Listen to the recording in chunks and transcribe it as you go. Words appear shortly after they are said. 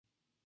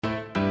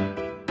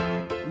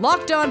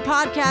Locked On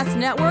Podcast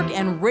Network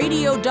and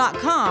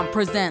Radio.com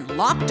present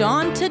Locked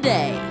On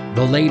Today.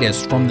 The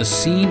latest from the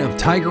scene of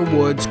Tiger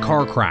Woods'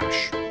 car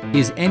crash.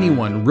 Is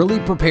anyone really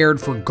prepared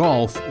for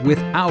golf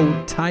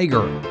without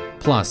Tiger?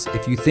 Plus,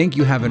 if you think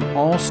you have an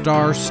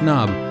all-star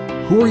snub,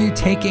 who are you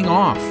taking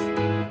off?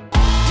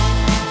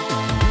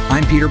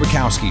 I'm Peter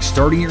Bukowski,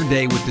 starting your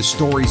day with the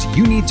stories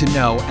you need to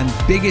know and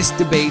biggest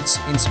debates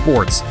in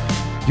sports.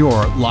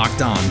 You're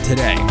Locked On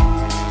Today.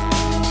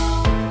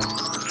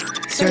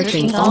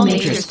 Searching all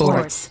major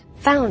sports.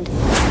 Found.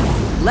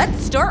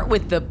 Let's start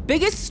with the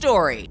biggest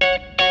story.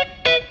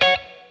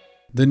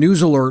 The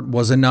news alert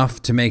was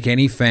enough to make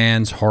any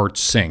fan's heart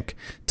sink.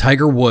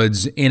 Tiger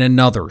Woods in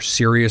another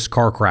serious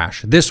car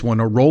crash. This one,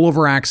 a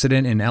rollover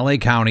accident in LA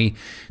County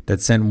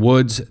that sent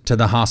Woods to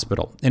the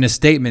hospital. In a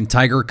statement,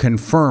 Tiger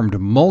confirmed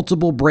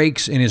multiple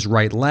breaks in his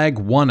right leg,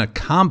 one a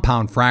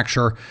compound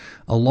fracture,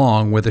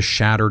 along with a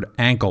shattered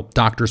ankle.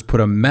 Doctors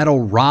put a metal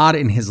rod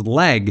in his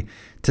leg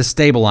to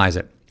stabilize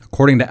it.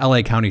 According to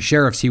LA County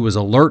sheriffs, he was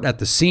alert at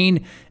the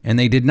scene, and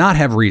they did not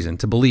have reason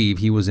to believe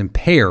he was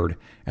impaired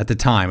at the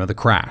time of the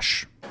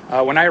crash.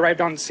 When I arrived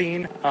on the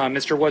scene,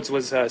 Mr. Woods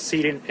was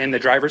seated in the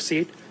driver's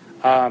seat.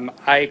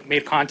 I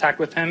made contact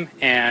with him,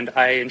 and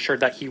I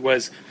ensured that he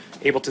was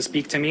able to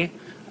speak to me.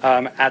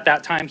 At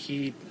that time,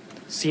 he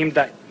seemed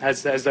that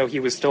as though he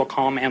was still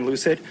calm and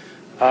lucid.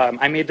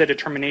 I made the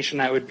determination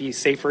that it would be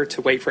safer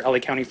to wait for LA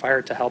County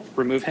Fire to help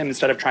remove him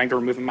instead of trying to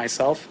remove him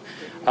myself.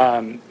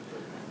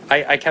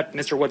 I kept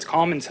Mr. Woods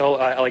calm until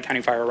LA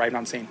County Fire arrived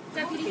on scene.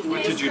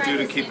 What did you do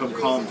to keep him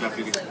calm,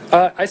 Deputy?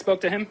 I spoke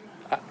to him.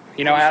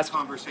 I asked.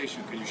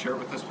 Conversation. Can you share it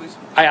with us, please?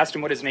 I asked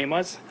him what his name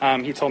was.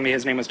 He told me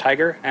his name was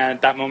Tiger, and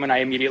at that moment, I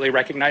immediately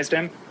recognized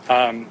him.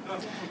 I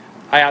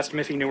asked him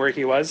if he knew where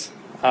he was,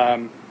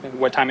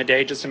 what time of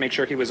day, just to make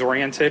sure he was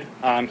oriented.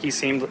 He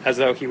seemed as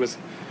though he was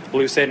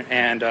lucid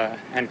and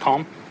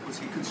calm. Was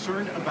he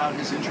concerned about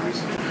his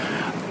injuries?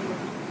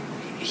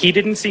 He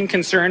didn't seem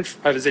concerned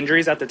of his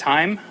injuries at the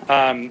time,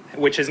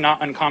 which is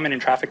not uncommon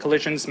in traffic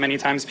collisions. Many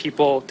times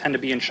people tend to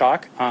be in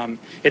shock.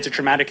 It's a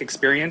traumatic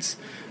experience,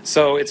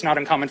 so it's not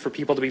uncommon for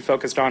people to be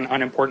focused on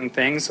unimportant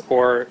things,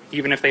 or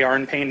even if they are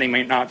in pain, they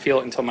may not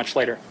feel it until much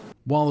later.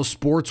 While the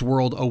sports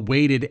world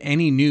awaited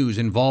any news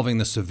involving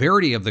the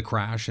severity of the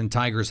crash and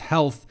Tiger's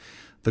health,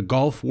 the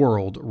golf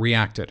world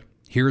reacted.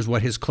 Here's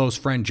what his close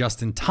friend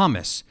Justin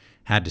Thomas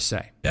had to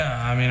say.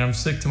 Yeah, I'm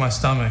sick to my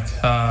stomach.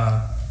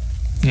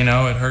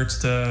 It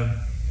hurts to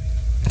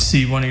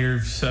see one of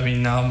your,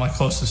 now my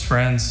closest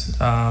friends,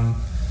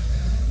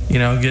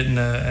 get in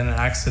an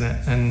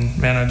accident. And,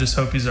 man, I just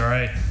hope he's all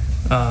right.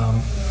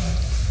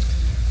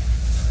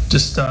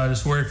 Just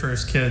worry for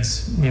his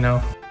kids,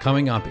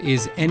 Coming up,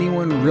 is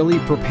anyone really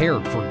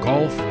prepared for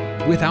golf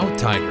without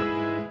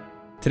Tiger?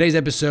 Today's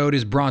episode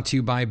is brought to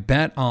you by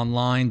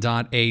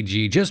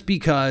betonline.ag. Just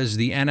because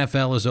the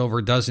NFL is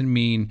over doesn't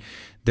mean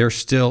there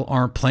still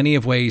aren't plenty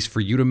of ways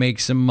for you to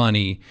make some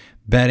money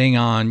betting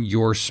on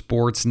your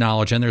sports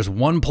knowledge. And there's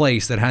one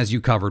place that has you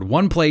covered,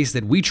 one place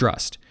that we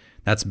trust.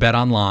 That's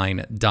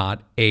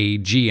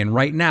betonline.ag. And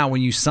right now,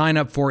 when you sign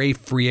up for a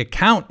free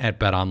account at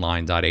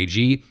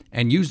betonline.ag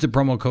and use the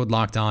promo code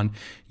LOCKEDON,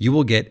 you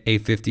will get a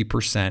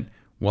 50%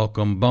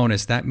 welcome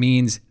bonus. That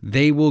means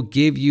they will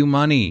give you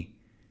money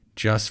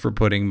just for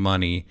putting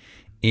money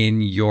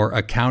in your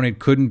account. It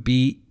couldn't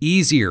be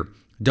easier.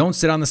 Don't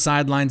sit on the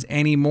sidelines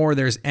anymore.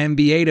 There's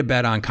NBA to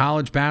bet on,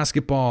 college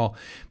basketball.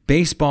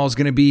 Baseball is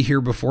going to be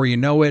here before you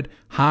know it.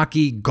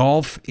 Hockey,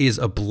 golf is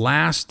a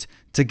blast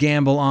to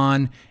gamble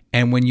on.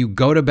 And when you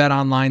go to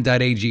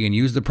betonline.ag and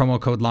use the promo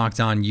code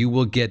LOCKEDON, you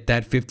will get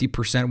that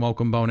 50%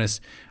 welcome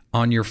bonus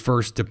on your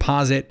first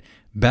deposit.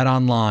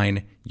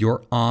 BetOnline,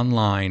 your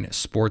online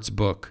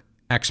sportsbook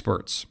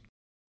experts.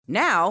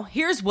 Now,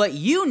 here's what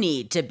you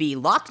need to be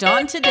locked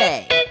on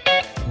today.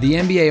 The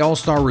NBA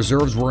All-Star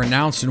Reserves were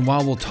announced, and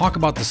while we'll talk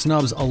about the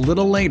snubs a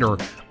little later,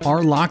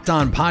 our Locked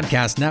On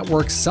Podcast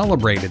Network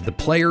celebrated the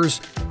players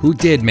who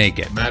did make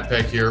it. Matt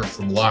Peck here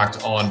from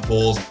Locked On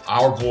Bulls.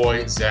 Our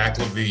boy, Zach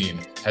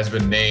LaVine, has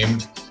been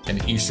named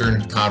an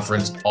Eastern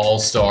Conference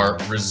All-Star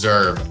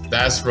Reserve.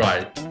 That's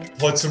right.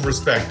 Put some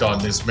respect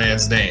on this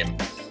man's name.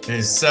 In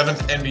his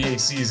 7th NBA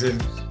season,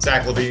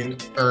 Zach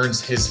LaVine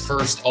earns his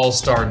first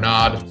All-Star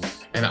nod,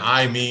 and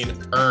I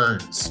mean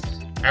earns.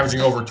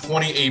 Averaging over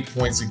 28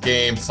 points a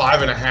game,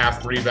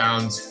 5.5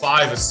 rebounds,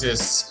 5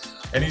 assists,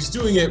 and he's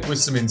doing it with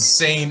some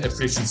insane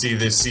efficiency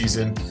this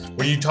season.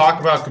 When you talk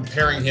about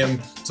comparing him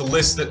to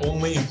lists that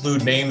only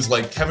include names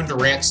like Kevin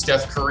Durant,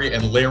 Steph Curry,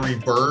 and Larry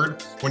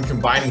Bird, when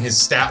combining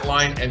his stat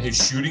line and his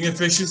shooting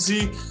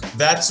efficiency,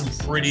 that's some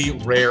pretty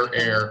rare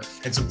air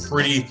and some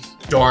pretty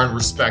darn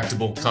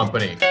respectable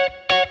company.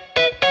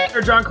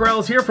 John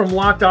Corrales here from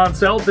Locked On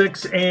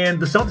Celtics, and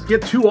the Celtics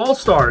get 2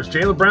 All-Stars,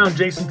 Jaylen Brown,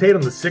 Jason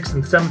Tatum, the 6th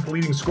and 7th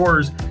leading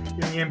scorers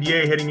in the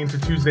NBA heading into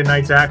Tuesday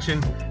night's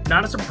action.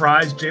 Not a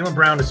surprise, Jaylen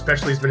Brown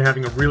especially has been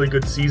having a really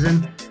good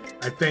season.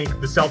 I think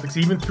the Celtics,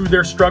 even through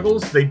their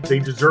struggles, they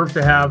deserve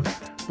to have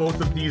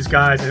both of these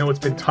guys. I know it's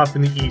been tough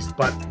in the East,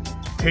 but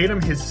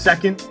Tatum, his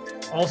second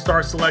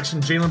All-Star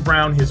selection. Jaylen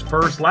Brown, his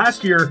first.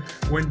 Last year,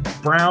 when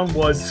Brown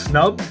was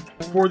snubbed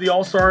for the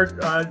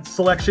All-Star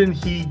selection,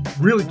 he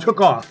really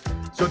took off.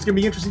 So it's going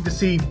to be interesting to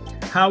see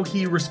how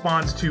he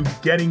responds to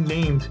getting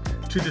named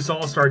to this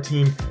All-Star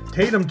team.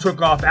 Tatum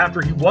took off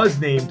after he was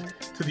named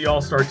to the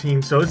All-Star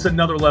team, so it's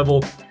another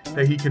level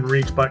that he can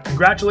reach. But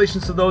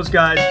congratulations to those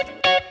guys.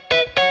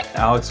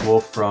 Alex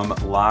Wolf from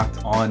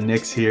Locked On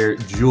Knicks here.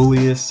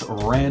 Julius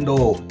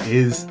Randle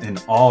is an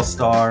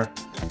all-star.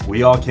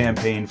 We all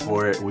campaigned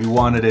for it. We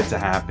wanted it to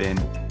happen.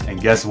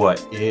 And guess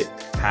what? It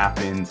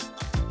happened.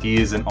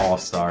 He is an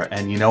all-star.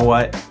 And you know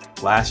what?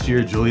 Last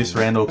year, Julius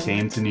Randle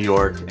came to New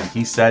York and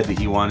he said that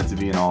he wanted to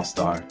be an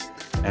all-star.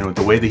 And with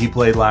the way that he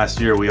played last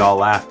year, we all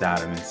laughed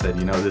at him and said,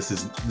 this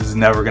is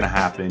never going to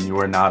happen. You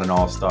are not an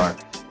all-star.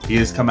 He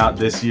has come out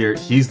this year.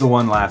 He's the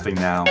one laughing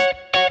now.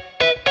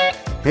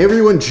 Hey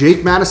everyone,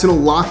 Jake Madison of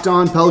Locked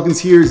On Pelicans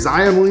here.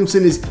 Zion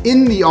Williamson is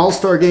in the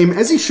All-Star game,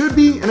 as he should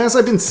be, and as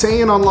I've been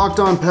saying on Locked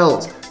On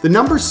Pels, the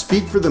numbers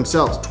speak for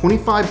themselves.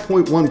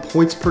 25.1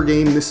 points per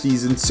game this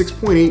season,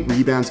 6.8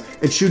 rebounds,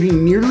 and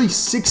shooting nearly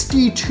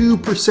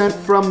 62%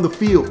 from the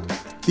field.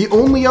 The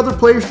only other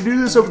players to do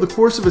this over the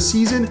course of a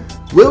season,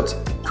 Wilt,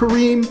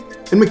 Kareem,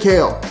 and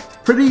Mikal.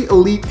 Pretty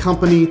elite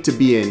company to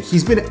be in.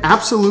 He's been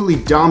absolutely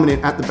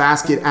dominant at the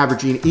basket,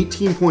 averaging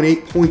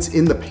 18.8 points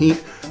in the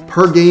paint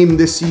per game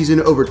this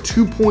season, over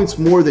 2 points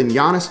more than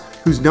Giannis,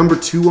 who's number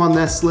 2 on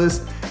this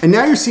list. And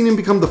now you're seeing him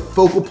become the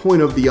focal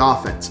point of the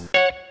offense.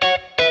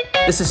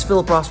 This is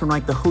Philip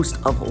Rossman-Reich, the host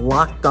of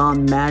Locked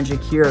On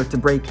Magic, here to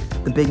break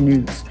the big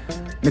news.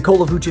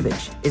 Nikola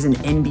Vucevic is an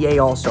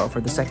NBA All-Star for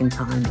the second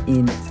time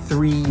in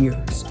 3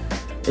 years.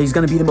 He's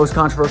going to be the most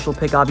controversial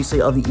pick,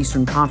 obviously, of the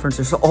Eastern Conference.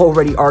 There's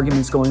already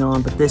arguments going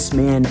on, but this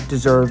man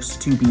deserves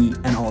to be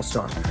an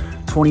All-Star.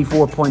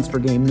 24 points per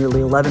game,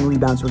 nearly 11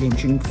 rebounds per game,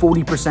 shooting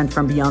 40%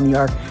 from beyond the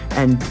arc,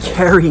 and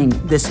carrying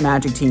this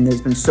Magic team that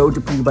has been so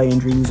depleted by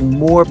injury, losing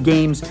more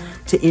games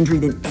to injury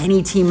than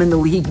any team in the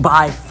league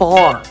by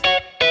far.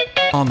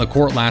 On the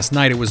court last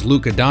night, it was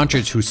Luka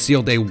Doncic who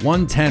sealed a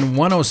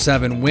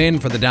 110-107 win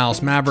for the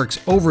Dallas Mavericks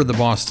over the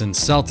Boston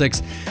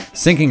Celtics,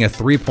 sinking a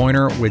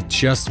three-pointer with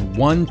just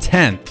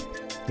 1/10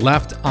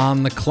 left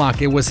on the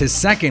clock. It was his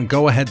second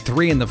go-ahead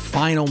three in the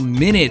final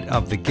minute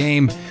of the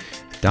game.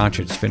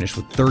 Doncic finished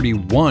with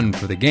 31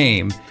 for the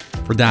game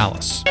for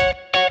Dallas.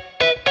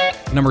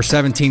 Number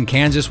 17,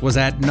 Kansas, was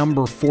at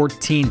number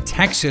 14,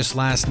 Texas,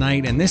 last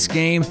night, and this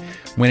game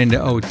went into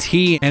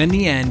OT, and in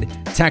the end,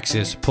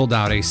 Texas pulled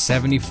out a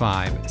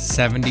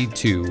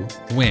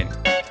 75-72 win.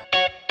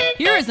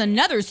 Here is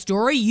another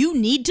story you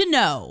need to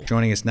know.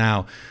 Joining us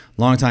now,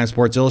 longtime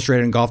Sports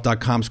Illustrated and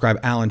Golf.com scribe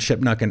Alan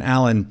Shipnuck. And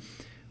Alan,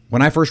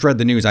 when I first read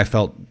the news, I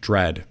felt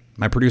dread.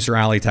 My producer,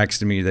 Allie,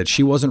 texted me that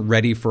she wasn't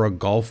ready for a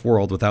golf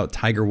world without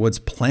Tiger Woods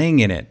playing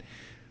in it.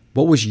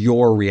 What was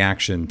your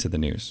reaction to the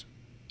news?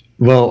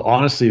 Well,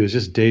 honestly, it was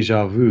just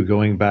deja vu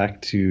going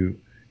back to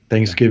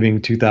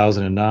Thanksgiving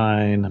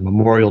 2009,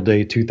 Memorial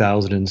Day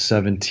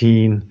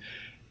 2017.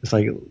 It's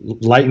like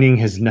lightning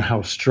has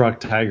now struck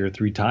Tiger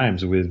 3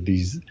 times with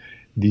these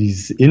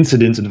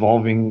incidents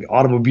involving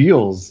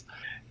automobiles.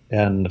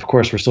 And of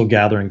course, we're still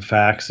gathering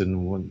facts,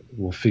 and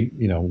we'll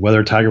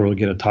whether Tiger will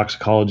get a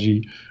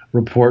toxicology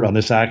report on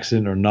this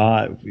accident or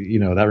not,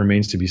 that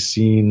remains to be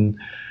seen.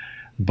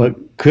 But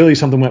clearly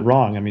something went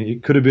wrong. I mean,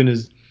 it could have been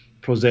as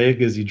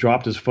prosaic as he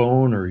dropped his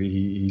phone, or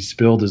he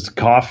spilled his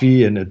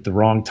coffee and at the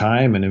wrong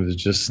time, and it was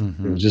just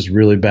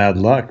really bad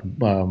luck.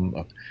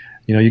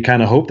 You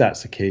kind of hope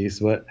that's the case.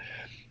 But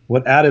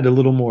what added a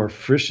little more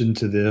friction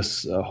to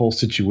this whole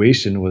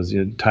situation was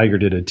Tiger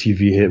did a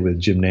TV hit with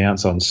Jim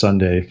Nantz on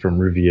Sunday from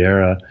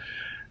Riviera.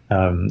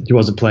 He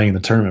wasn't playing in the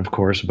tournament, of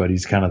course, but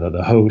he's kind of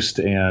the host,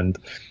 and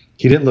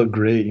he didn't look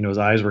great. His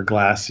eyes were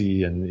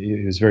glassy, and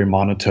he was very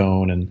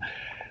monotone. And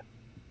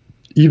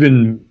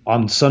even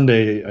on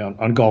Sunday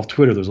on golf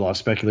Twitter, there's a lot of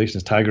speculation.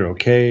 Is Tiger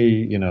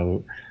okay?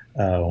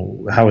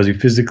 How is he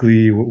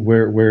physically?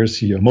 Where is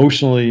he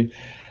emotionally?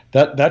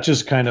 That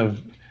just kind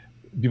of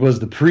was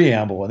the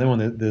preamble. And then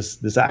when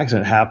this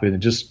accident happened, it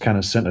just kind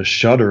of sent a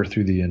shudder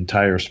through the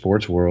entire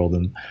sports world.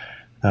 And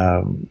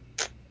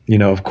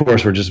of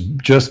course, we're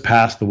just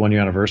past the 1 year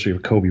anniversary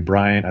of Kobe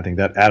Bryant. I think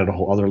that added a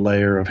whole other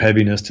layer of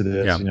heaviness to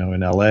this. In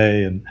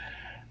LA and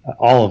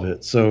all of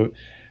it. So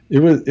it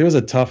was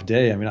a tough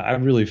day. I mean, I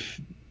really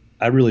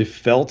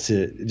felt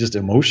it just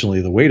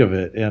emotionally, the weight of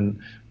it. And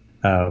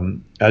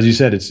as you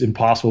said, it's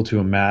impossible to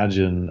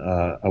imagine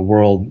a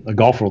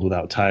golf world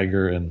without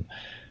Tiger. And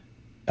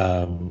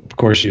of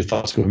course, your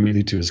thoughts go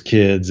immediately to his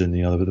kids. And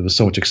there was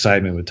so much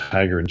excitement with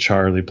Tiger and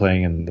Charlie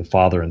playing in the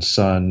father and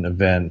son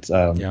event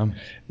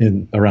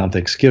around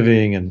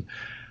Thanksgiving.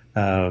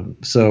 And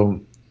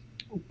so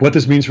what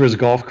this means for his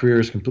golf career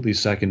is completely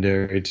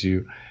secondary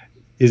to,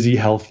 is he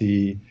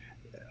healthy?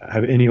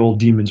 Have any old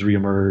demons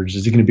reemerged?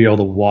 Is he going to be able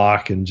to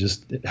walk and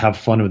just have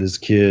fun with his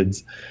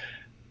kids?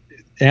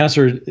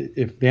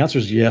 If the answer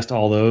is yes to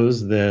all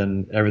those,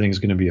 then everything's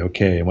going to be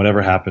okay. And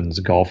whatever happens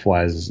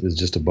golf-wise is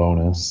just a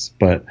bonus.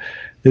 But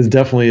there's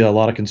definitely a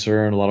lot of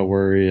concern, a lot of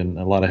worry, and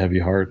a lot of heavy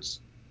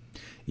hearts.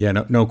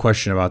 Yeah, no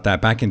question about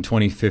that. Back in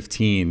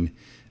 2015,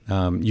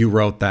 you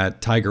wrote that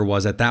Tiger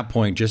was at that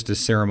point just a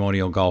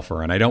ceremonial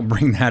golfer. And I don't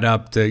bring that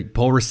up to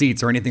pull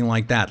receipts or anything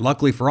like that.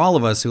 Luckily for all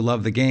of us who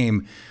love the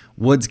game,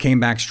 Woods came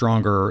back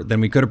stronger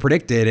than we could have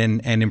predicted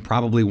and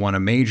probably won a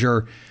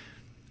major.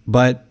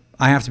 But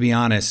I have to be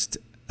honest,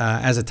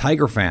 as a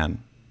Tiger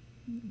fan,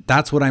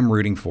 that's what I'm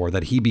rooting for,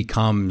 that he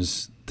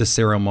becomes the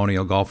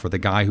ceremonial golfer, the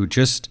guy who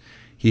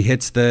he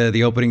hits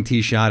the opening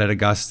tee shot at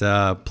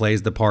Augusta,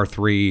 plays the par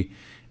 3,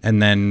 and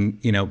then,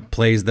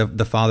 plays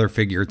the father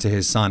figure to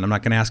his son. I'm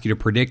not going to ask you to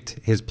predict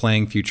his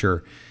playing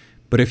future,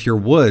 but if you're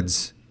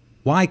Woods,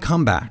 why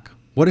come back?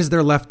 What is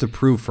there left to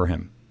prove for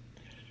him?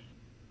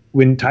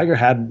 When Tiger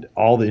had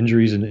all the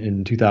injuries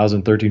in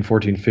 2013,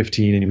 14,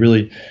 15,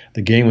 and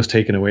the game was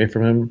taken away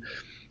from him,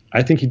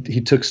 I think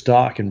he took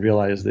stock and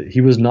realized that he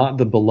was not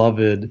the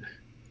beloved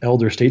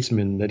elder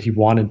statesman that he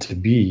wanted to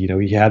be.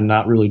 He had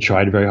not really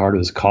tried very hard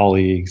with his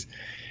colleagues.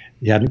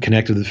 He hadn't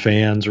connected with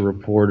fans or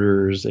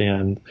reporters.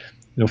 And,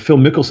 Phil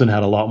Mickelson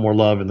had a lot more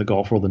love in the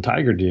golf world than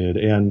Tiger did.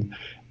 And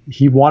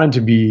he wanted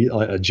to be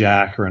a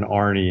Jack or an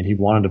Arnie, and he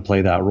wanted to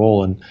play that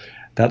role. And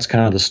that's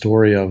kind of the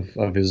story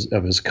of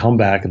his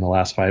comeback in the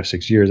last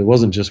 5-6 years. It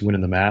wasn't just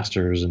winning the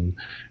Masters and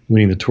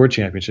winning the Tour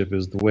Championship. It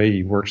was the way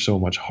he worked so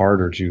much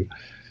harder to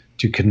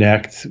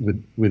connect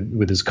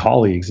with his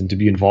colleagues and to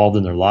be involved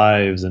in their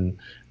lives and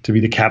to be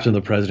the captain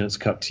of the President's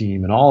Cup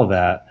team and all of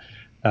that.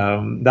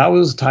 That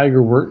was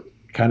Tiger work,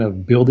 kind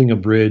of building a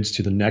bridge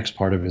to the next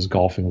part of his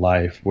golfing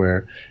life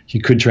where he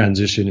could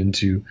transition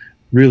into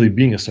really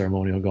being a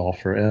ceremonial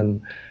golfer.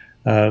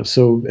 And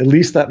so at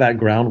least that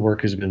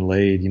groundwork has been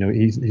laid.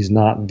 He's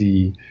not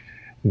the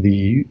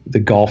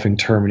golfing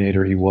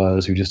Terminator he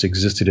was, who just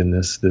existed in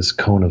this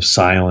cone of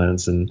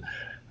silence. And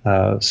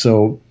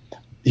so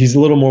he's a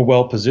little more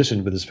well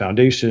positioned with his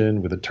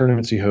foundation, with the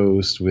tournaments he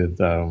hosts, with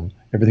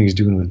everything he's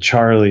doing with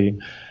Charlie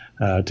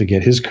to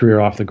get his career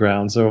off the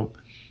ground. So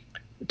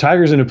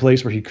Tiger's in a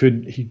place where he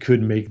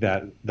could make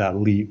that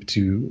leap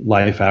to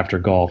life after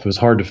golf. It was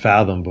hard to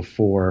fathom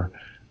before,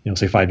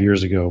 say 5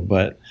 years ago.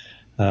 But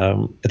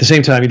at the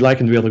same time, he'd like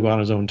him to be able to go on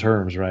his own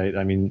terms, right?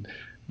 I mean,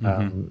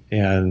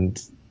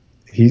 and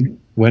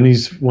when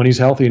he's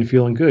healthy and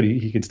feeling good,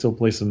 he could still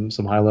play some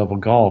high level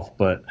golf,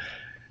 but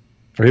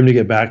for him to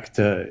get back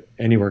to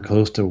anywhere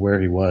close to where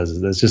he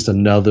was, that's just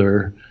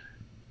another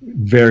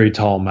very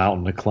tall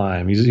mountain to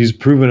climb. He's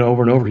proven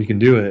over and over he can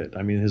do it.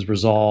 I mean, his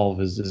resolve,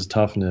 his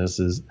toughness,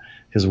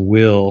 his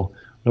will,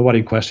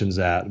 nobody questions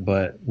that.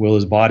 But will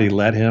his body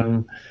let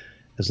him?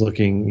 Is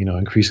looking,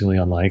 increasingly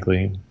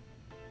unlikely.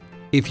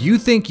 If you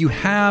think you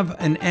have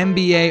an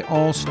NBA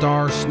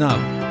All-Star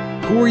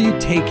snub, who are you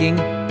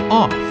taking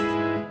off?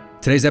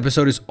 Today's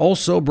episode is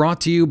also brought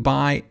to you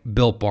by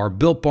Built Bar.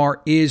 Built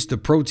Bar is the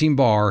protein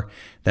bar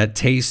that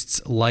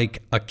tastes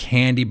like a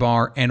candy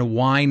bar, and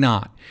why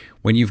not?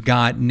 When you've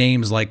got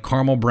names like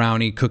caramel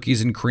brownie,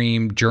 cookies and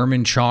cream,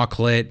 German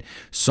chocolate,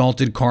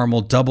 salted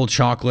caramel, double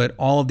chocolate,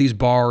 all of these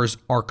bars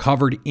are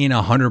covered in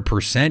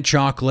 100%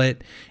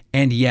 chocolate,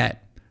 and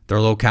yet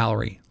they're low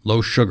calorie,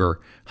 low sugar,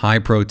 high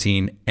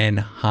protein, and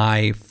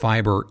high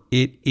fiber.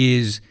 It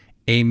is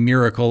a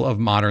miracle of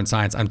modern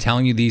science. I'm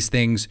telling you, these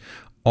things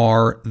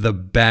are the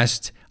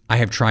best. I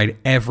have tried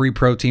every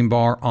protein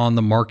bar on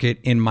the market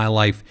in my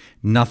life.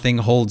 Nothing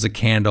holds a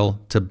candle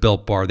to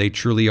Built Bar. They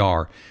truly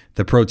are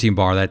the protein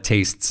bar that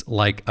tastes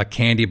like a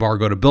candy bar.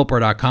 Go to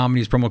BuiltBar.com and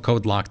use promo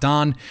code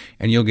LOCKEDON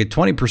and you'll get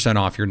 20%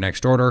 off your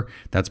next order.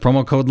 That's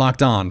promo code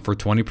LOCKEDON for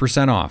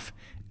 20% off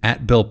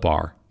at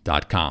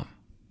BuiltBar.com.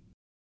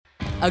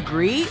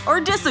 Agree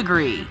or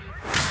disagree?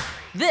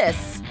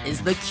 This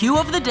is the cue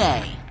of the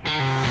day.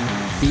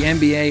 The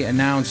NBA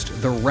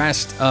announced the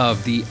rest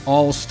of the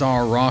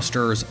All-Star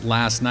rosters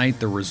last night,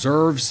 the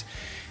reserves.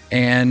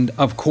 And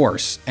of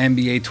course,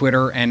 NBA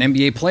Twitter and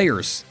NBA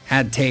players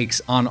had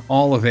takes on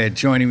all of it.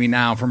 Joining me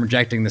now from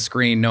Rejecting the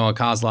Screen, Noah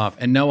Kozlov.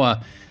 And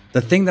Noah,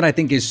 the thing that I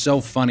think is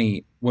so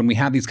funny when we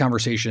have these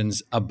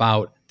conversations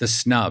about the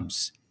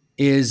snubs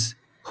is,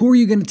 who are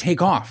you going to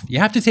take off? You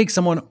have to take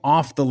someone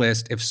off the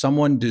list if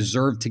someone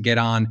deserved to get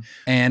on.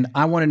 And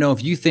I want to know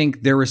if you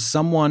think there is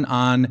someone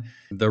on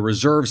the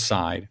reserve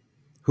side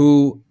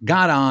who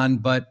got on,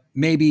 but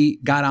maybe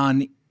got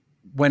on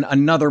when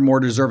another more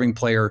deserving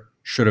player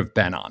should have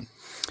been on.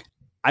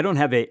 I don't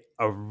have a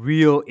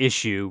real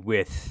issue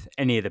with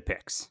any of the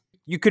picks.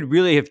 You could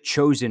really have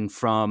chosen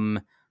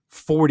from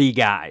 40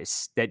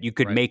 guys that you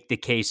could make the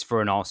case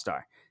for an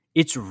all-star.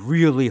 It's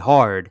really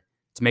hard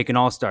to make an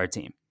all-star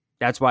team.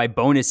 That's why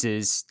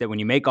bonuses that when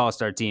you make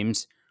all-star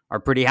teams are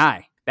pretty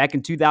high. Back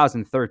in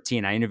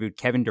 2013, I interviewed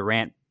Kevin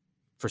Durant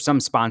for some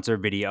sponsor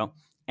video,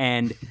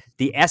 and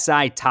the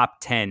SI top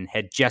 10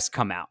 had just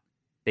come out.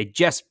 They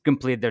just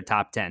completed their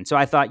top 10. So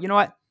I thought, you know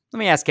what? Let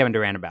me ask Kevin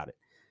Durant about it.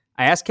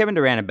 I asked Kevin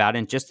Durant about it,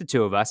 and just the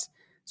two of us.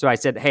 So I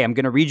said, hey, I'm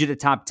going to read you the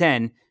top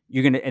 10.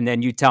 And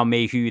then you tell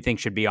me who you think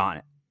should be on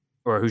it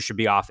or who should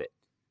be off it.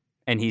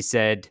 And he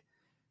said,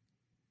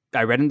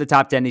 I read him the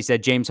top 10. He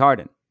said, James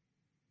Harden.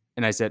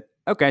 And I said,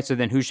 okay, so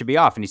then who should be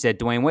off? And he said,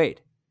 Dwayne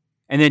Wade.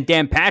 And then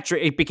Dan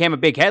Patrick, it became a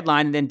big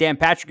headline. And then Dan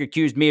Patrick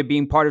accused me of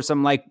being part of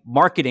some like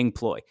marketing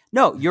ploy.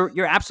 No,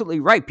 you're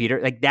absolutely right,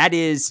 Peter. Like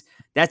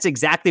that's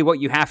exactly what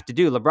you have to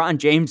do. LeBron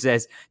James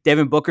says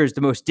Devin Booker is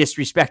the most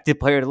disrespected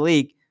player of the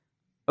league.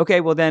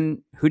 Okay, well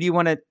then who do you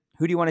want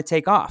to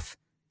take off?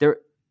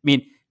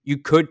 You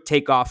could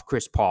take off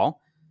Chris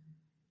Paul.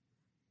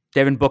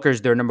 Devin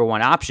Booker's their number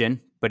one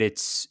option, but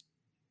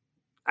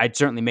I'd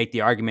certainly make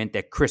the argument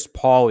that Chris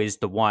Paul is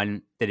the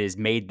one that has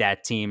made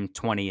that team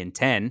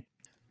 20-10.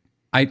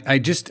 I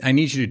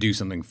need you to do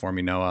something for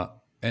me, Noah.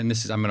 And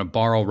I'm going to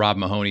borrow Rob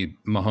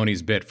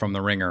Mahoney's bit from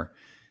The Ringer.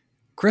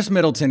 Chris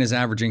Middleton is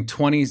averaging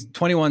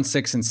 21,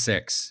 6, and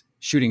 6,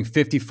 shooting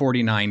 50,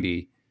 40,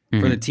 90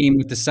 for the team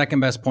with the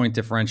second best point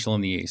differential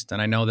in the East.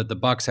 And I know that the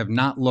Bucks have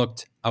not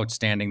looked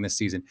outstanding this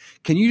season.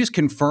 Can you just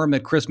confirm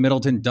that Chris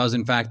Middleton does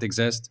in fact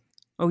exist?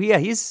 Oh yeah,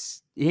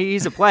 he's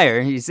a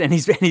player. He's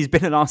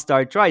been an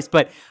all-star twice.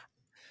 But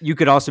you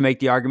could also make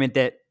the argument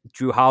that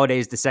Jrue Holiday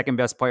is the second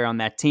best player on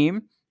that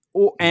team.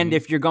 And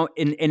if you're going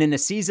in a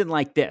season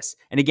like this,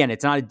 and again,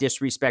 it's not a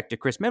disrespect to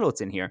Chris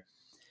Middleton here.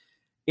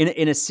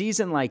 In a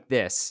season like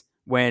this,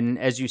 when,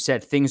 as you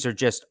said, things are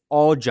just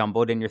all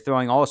jumbled and you're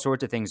throwing all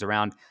sorts of things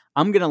around,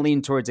 I'm going to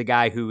lean towards a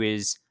guy who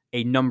is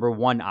a number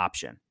one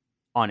option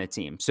on a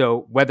team.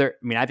 So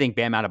I think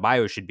Bam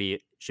Adebayo should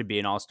be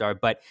an all-star,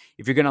 but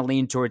if you're going to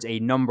lean towards a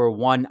number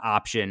one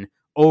option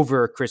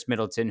over Chris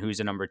Middleton, who's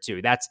a number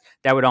two, that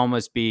would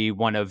almost be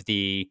one of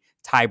the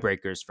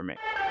tiebreakers for me.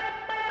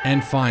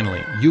 And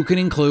finally, you can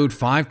include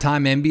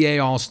 5-time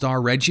NBA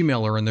All-Star Reggie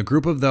Miller in the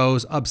group of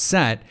those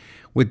upset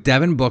with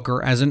Devin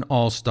Booker as an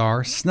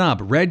All-Star snub.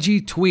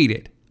 Reggie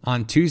tweeted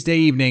on Tuesday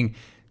evening,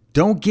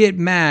 "Don't get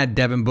mad,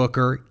 Devin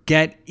Booker.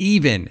 Get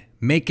even.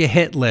 Make a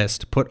hit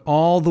list. Put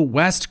all the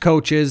West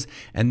coaches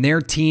and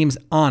their teams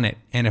on it.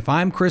 And if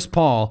I'm Chris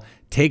Paul,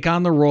 take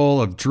on the role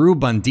of Drew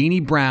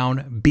Bundini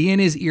Brown, be in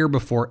his ear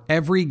before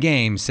every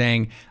game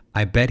saying,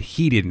 I bet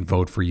he didn't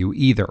vote for you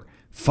either.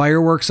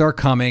 Fireworks are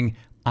coming.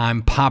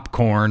 I'm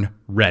popcorn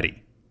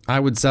ready."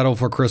 I would settle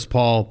for Chris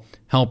Paul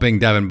helping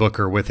Devin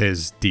Booker with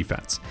his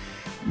defense.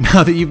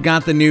 Now that you've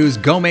got the news,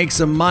 go make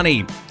some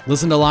money.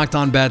 Listen to Locked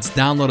On Bets,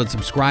 download and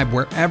subscribe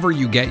wherever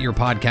you get your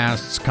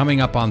podcasts.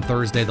 Coming up on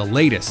Thursday, the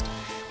latest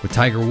with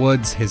Tiger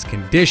Woods, his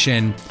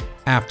condition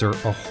after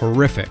a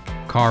horrific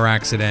car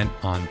accident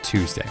on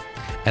Tuesday.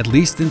 At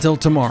least until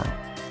tomorrow,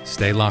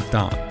 stay locked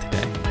on.